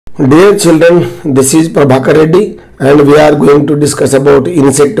Dear children, this is Prabhakarreddy and we are going to discuss about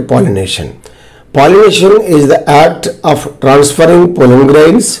insect pollination. Pollination is the act of transferring pollen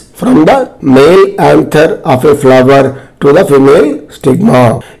grains from the male anther of a flower to the female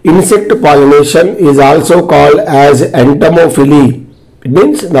stigma. Insect pollination is also called as entomophily. It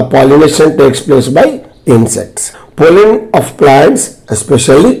means the pollination takes place by insects. Pollen of plants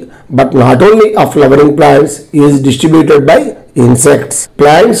especially, but not only of flowering plants, is distributed by insects.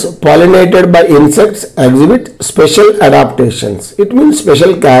 Plants pollinated by insects exhibit special adaptations. It means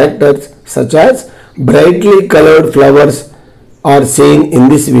special characters such as brightly colored flowers are seen in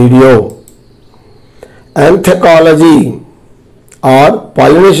this video. Anthropology or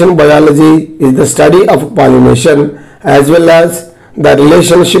pollination biology is the study of pollination as well as the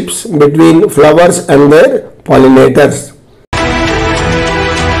relationships between flowers and their pollinators.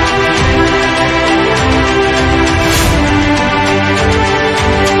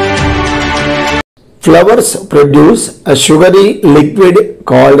 Flowers produce a sugary liquid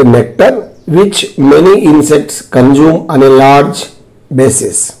called nectar, which many insects consume on a large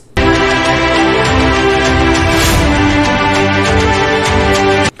basis.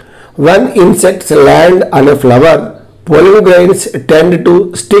 When insects land on a flower, pollen grains tend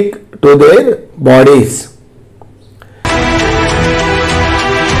to stick to their bodies.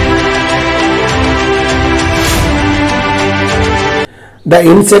 The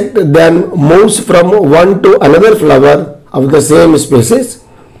insect then moves from one to another flower of the same species.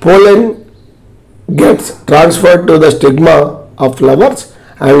 Pollen gets transferred to the stigma of flowers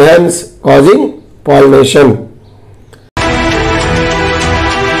and hence causing pollination.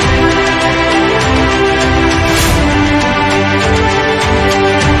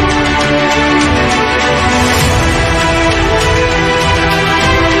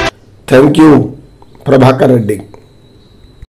 Thank you, Prabhakarreddy.